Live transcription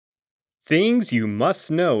Things you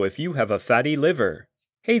must know if you have a fatty liver.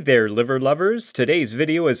 Hey there, liver lovers. Today's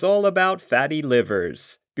video is all about fatty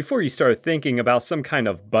livers. Before you start thinking about some kind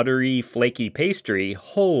of buttery, flaky pastry,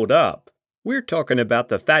 hold up. We're talking about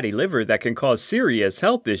the fatty liver that can cause serious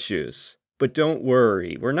health issues. But don't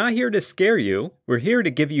worry, we're not here to scare you. We're here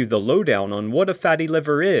to give you the lowdown on what a fatty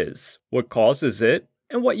liver is, what causes it,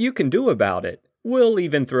 and what you can do about it. We'll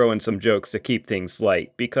even throw in some jokes to keep things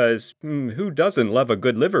light, because who doesn't love a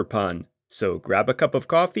good liver pun? So grab a cup of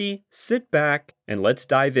coffee, sit back, and let's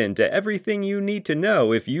dive into everything you need to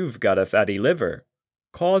know if you've got a fatty liver.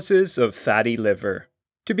 Causes of fatty liver.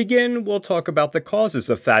 To begin, we'll talk about the causes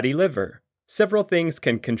of fatty liver. Several things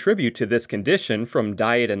can contribute to this condition, from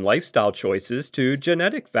diet and lifestyle choices to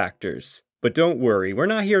genetic factors. But don't worry, we're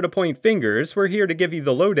not here to point fingers, we're here to give you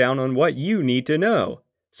the lowdown on what you need to know.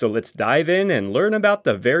 So let's dive in and learn about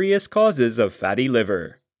the various causes of fatty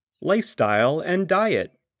liver. Lifestyle and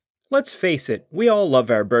diet. Let's face it, we all love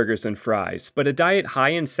our burgers and fries, but a diet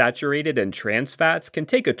high in saturated and trans fats can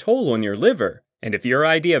take a toll on your liver. And if your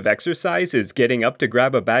idea of exercise is getting up to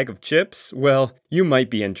grab a bag of chips, well, you might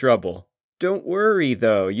be in trouble. Don't worry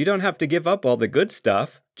though, you don't have to give up all the good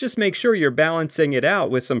stuff. Just make sure you're balancing it out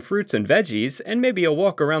with some fruits and veggies and maybe a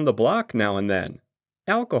walk around the block now and then.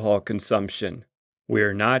 Alcohol consumption.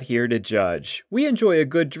 We're not here to judge. We enjoy a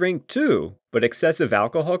good drink too, but excessive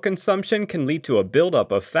alcohol consumption can lead to a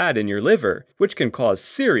buildup of fat in your liver, which can cause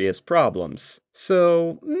serious problems.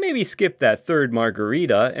 So maybe skip that third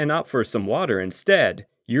margarita and opt for some water instead.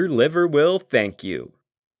 Your liver will thank you.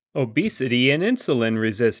 Obesity and insulin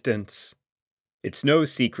resistance. It's no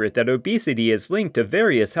secret that obesity is linked to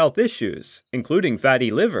various health issues, including fatty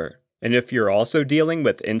liver. And if you're also dealing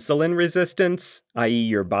with insulin resistance, i.e.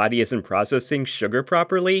 your body isn't processing sugar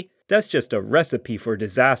properly, that's just a recipe for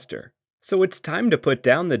disaster. So it's time to put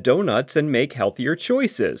down the donuts and make healthier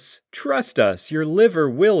choices. Trust us, your liver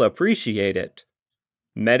will appreciate it.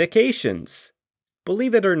 Medications.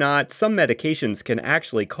 Believe it or not, some medications can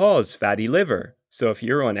actually cause fatty liver. So if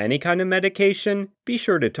you're on any kind of medication, be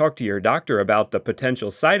sure to talk to your doctor about the potential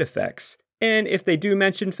side effects. And if they do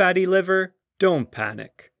mention fatty liver, don't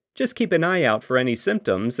panic. Just keep an eye out for any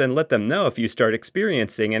symptoms and let them know if you start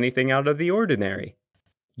experiencing anything out of the ordinary.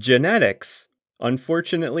 Genetics.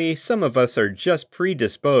 Unfortunately, some of us are just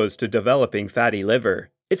predisposed to developing fatty liver.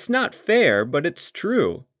 It's not fair, but it's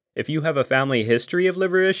true. If you have a family history of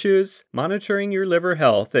liver issues, monitoring your liver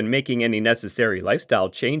health and making any necessary lifestyle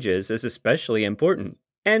changes is especially important.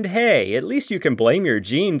 And hey, at least you can blame your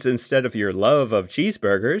genes instead of your love of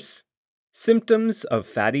cheeseburgers. Symptoms of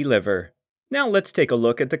fatty liver. Now let's take a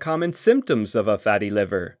look at the common symptoms of a fatty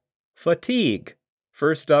liver. Fatigue.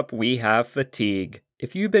 First up, we have fatigue.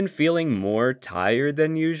 If you've been feeling more tired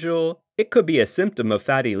than usual, it could be a symptom of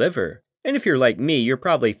fatty liver. And if you're like me, you're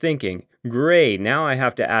probably thinking, great, now I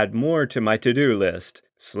have to add more to my to-do list.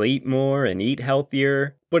 Sleep more and eat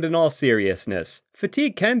healthier. But in all seriousness,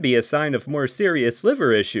 fatigue can be a sign of more serious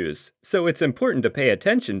liver issues, so it's important to pay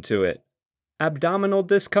attention to it. Abdominal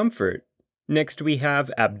discomfort. Next we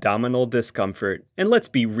have abdominal discomfort. And let's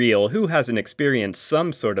be real, who hasn't experienced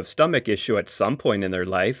some sort of stomach issue at some point in their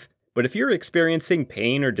life? But if you're experiencing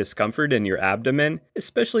pain or discomfort in your abdomen,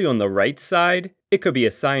 especially on the right side, it could be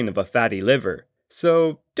a sign of a fatty liver.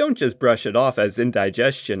 So don't just brush it off as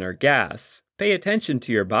indigestion or gas. Pay attention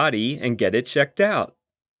to your body and get it checked out.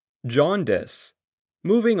 Jaundice.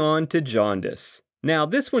 Moving on to jaundice. Now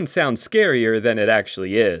this one sounds scarier than it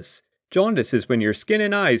actually is. Jaundice is when your skin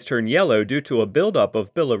and eyes turn yellow due to a buildup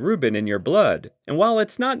of bilirubin in your blood. And while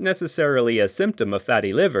it's not necessarily a symptom of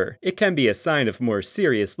fatty liver, it can be a sign of more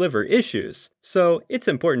serious liver issues. So it's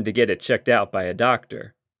important to get it checked out by a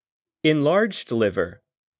doctor. Enlarged liver.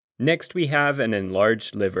 Next we have an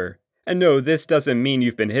enlarged liver. And no, this doesn't mean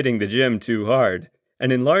you've been hitting the gym too hard.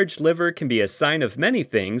 An enlarged liver can be a sign of many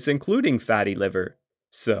things, including fatty liver.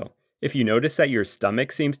 So, if you notice that your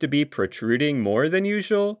stomach seems to be protruding more than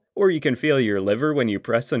usual, or you can feel your liver when you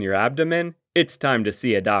press on your abdomen, it's time to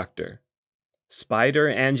see a doctor. Spider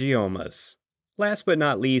angiomas. Last but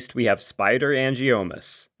not least, we have spider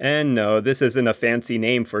angiomas. And no, this isn't a fancy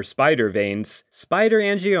name for spider veins. Spider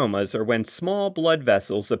angiomas are when small blood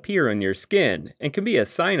vessels appear on your skin and can be a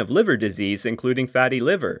sign of liver disease, including fatty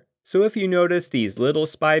liver. So if you notice these little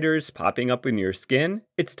spiders popping up in your skin,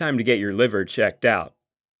 it's time to get your liver checked out.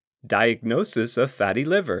 Diagnosis of fatty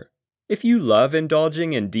liver. If you love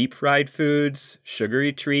indulging in deep-fried foods,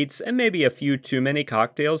 sugary treats, and maybe a few too many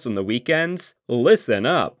cocktails on the weekends, listen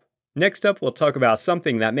up. Next up, we'll talk about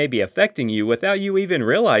something that may be affecting you without you even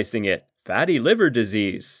realizing it: fatty liver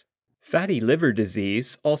disease. Fatty liver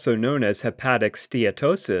disease, also known as hepatic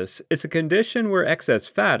steatosis, is a condition where excess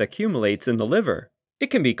fat accumulates in the liver. It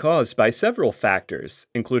can be caused by several factors,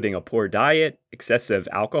 including a poor diet, excessive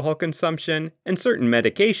alcohol consumption, and certain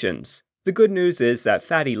medications. The good news is that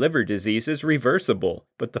fatty liver disease is reversible,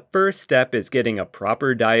 but the first step is getting a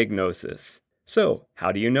proper diagnosis. So,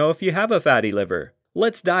 how do you know if you have a fatty liver?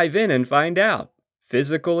 Let's dive in and find out.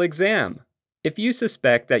 Physical exam. If you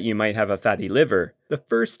suspect that you might have a fatty liver, the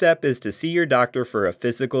first step is to see your doctor for a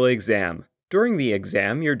physical exam. During the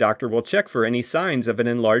exam, your doctor will check for any signs of an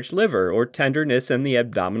enlarged liver or tenderness in the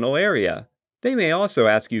abdominal area. They may also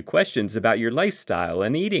ask you questions about your lifestyle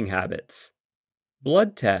and eating habits.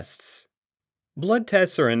 Blood tests. Blood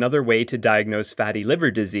tests are another way to diagnose fatty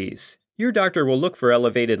liver disease. Your doctor will look for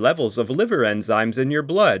elevated levels of liver enzymes in your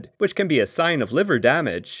blood, which can be a sign of liver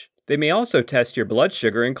damage. They may also test your blood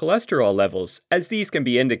sugar and cholesterol levels, as these can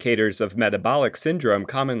be indicators of metabolic syndrome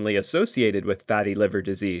commonly associated with fatty liver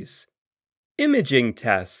disease. Imaging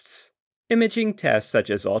tests. Imaging tests such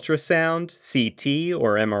as ultrasound, CT,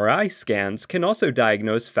 or MRI scans can also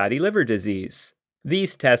diagnose fatty liver disease.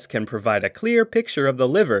 These tests can provide a clear picture of the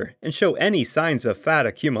liver and show any signs of fat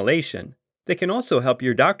accumulation. They can also help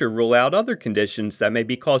your doctor rule out other conditions that may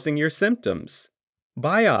be causing your symptoms.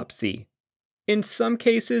 Biopsy. In some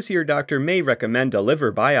cases, your doctor may recommend a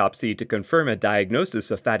liver biopsy to confirm a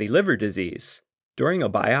diagnosis of fatty liver disease. During a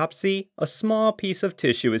biopsy, a small piece of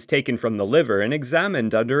tissue is taken from the liver and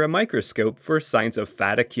examined under a microscope for signs of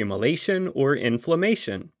fat accumulation or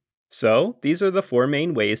inflammation. So, these are the 4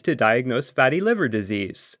 main ways to diagnose fatty liver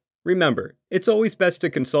disease. Remember, it's always best to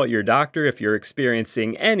consult your doctor if you're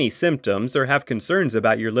experiencing any symptoms or have concerns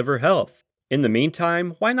about your liver health. In the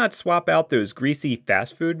meantime, why not swap out those greasy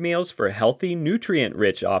fast food meals for healthy,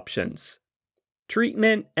 nutrient-rich options?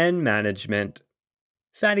 Treatment and management.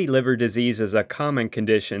 Fatty liver disease is a common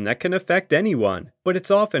condition that can affect anyone, but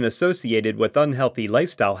it's often associated with unhealthy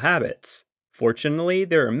lifestyle habits. Fortunately,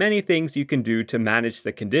 there are many things you can do to manage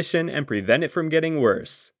the condition and prevent it from getting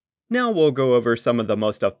worse. Now we'll go over some of the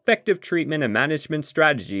most effective treatment and management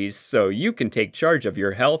strategies so you can take charge of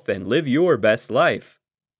your health and live your best life.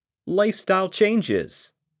 Lifestyle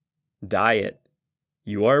changes. Diet.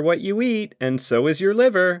 You are what you eat, and so is your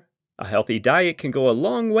liver. A healthy diet can go a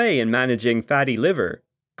long way in managing fatty liver.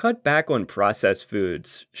 Cut back on processed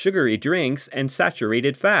foods, sugary drinks, and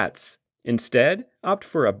saturated fats. Instead, opt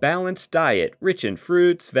for a balanced diet rich in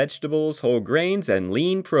fruits, vegetables, whole grains, and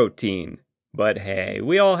lean protein. But hey,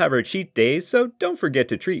 we all have our cheat days, so don't forget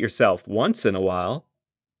to treat yourself once in a while.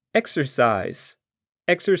 Exercise.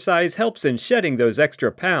 Exercise helps in shedding those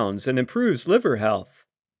extra pounds and improves liver health.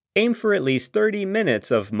 Aim for at least 30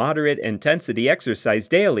 minutes of moderate intensity exercise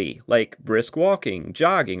daily, like brisk walking,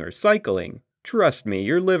 jogging, or cycling. Trust me,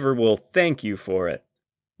 your liver will thank you for it.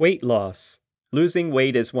 Weight loss. Losing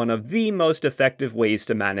weight is one of the most effective ways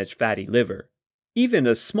to manage fatty liver. Even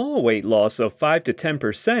a small weight loss of 5 to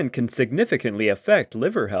 10% can significantly affect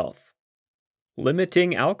liver health.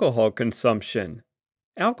 Limiting alcohol consumption.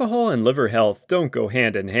 Alcohol and liver health don't go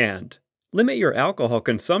hand in hand. Limit your alcohol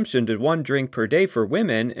consumption to 1 drink per day for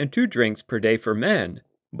women and 2 drinks per day for men.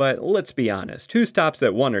 But let's be honest, who stops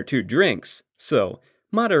at 1 or 2 drinks? So,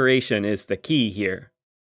 moderation is the key here.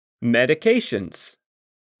 Medications.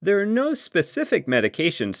 There are no specific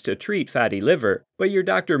medications to treat fatty liver, but your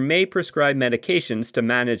doctor may prescribe medications to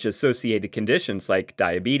manage associated conditions like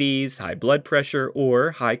diabetes, high blood pressure,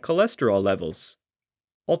 or high cholesterol levels.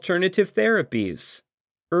 Alternative therapies.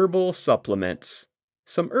 Herbal supplements.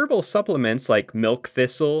 Some herbal supplements like milk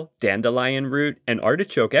thistle, dandelion root, and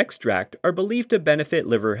artichoke extract are believed to benefit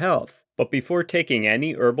liver health. But before taking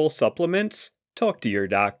any herbal supplements, talk to your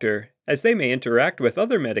doctor, as they may interact with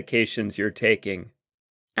other medications you're taking.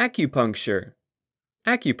 Acupuncture.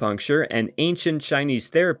 Acupuncture, an ancient Chinese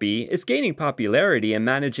therapy, is gaining popularity in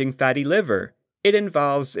managing fatty liver. It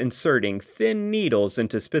involves inserting thin needles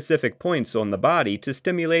into specific points on the body to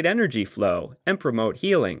stimulate energy flow and promote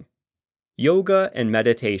healing. Yoga and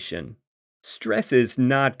meditation. Stress is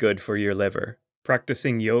not good for your liver.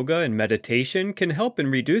 Practicing yoga and meditation can help in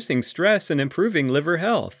reducing stress and improving liver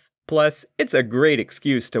health. Plus, it's a great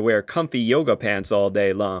excuse to wear comfy yoga pants all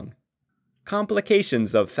day long.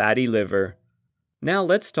 Complications of fatty liver. Now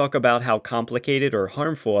let's talk about how complicated or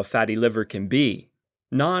harmful a fatty liver can be.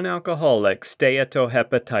 Non-alcoholic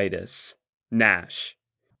steatohepatitis, NASH.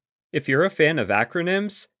 If you're a fan of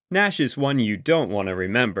acronyms, NASH is one you don't want to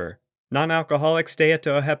remember. Non-alcoholic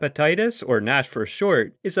steatohepatitis, or NASH for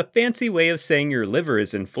short, is a fancy way of saying your liver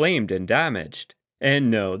is inflamed and damaged.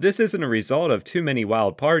 And no, this isn't a result of too many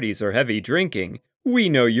wild parties or heavy drinking. We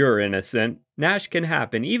know you're innocent. NASH can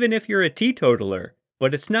happen even if you're a teetotaler.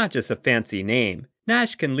 But it's not just a fancy name.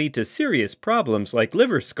 NASH can lead to serious problems like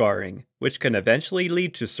liver scarring, which can eventually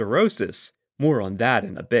lead to cirrhosis. More on that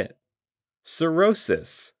in a bit.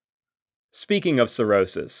 Cirrhosis. Speaking of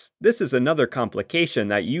cirrhosis, this is another complication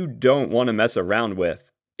that you don't want to mess around with.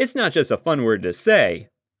 It's not just a fun word to say.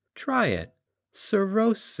 Try it.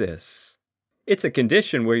 Cirrhosis. It's a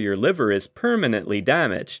condition where your liver is permanently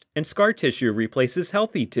damaged and scar tissue replaces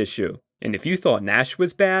healthy tissue. And if you thought NASH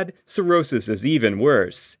was bad, cirrhosis is even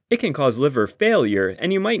worse. It can cause liver failure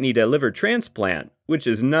and you might need a liver transplant, which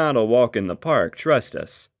is not a walk in the park, trust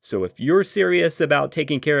us. So if you're serious about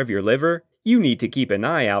taking care of your liver, you need to keep an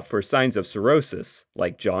eye out for signs of cirrhosis,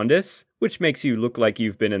 like jaundice, which makes you look like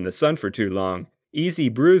you've been in the sun for too long, easy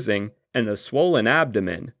bruising, and a swollen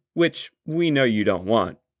abdomen, which we know you don't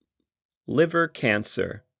want. Liver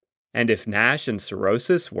cancer. And if NASH and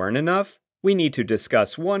cirrhosis weren't enough, we need to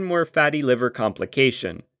discuss one more fatty liver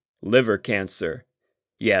complication: liver cancer.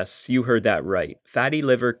 Yes, you heard that right. Fatty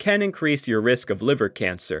liver can increase your risk of liver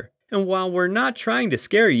cancer. And while we're not trying to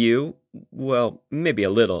scare you, well, maybe a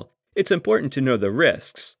little, it's important to know the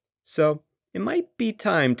risks. So, it might be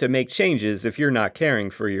time to make changes if you're not caring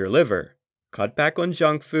for your liver. Cut back on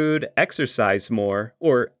junk food, exercise more,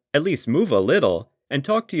 or at least move a little, and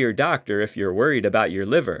talk to your doctor if you're worried about your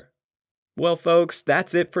liver. Well folks,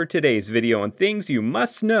 that's it for today's video on things you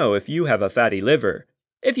must know if you have a fatty liver.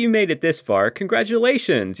 If you made it this far,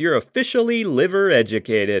 congratulations, you're officially liver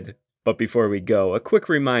educated. But before we go, a quick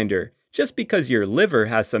reminder, just because your liver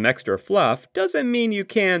has some extra fluff doesn't mean you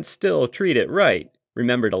can't still treat it right.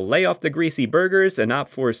 Remember to lay off the greasy burgers and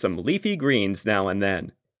opt for some leafy greens now and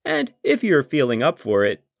then. And if you're feeling up for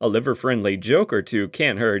it, a liver-friendly joke or two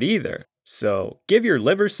can't hurt either. So give your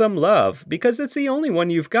liver some love because it's the only one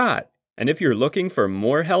you've got. And if you're looking for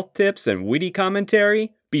more health tips and witty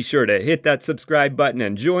commentary, be sure to hit that subscribe button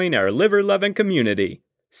and join our liver-loving community.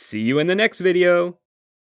 See you in the next video!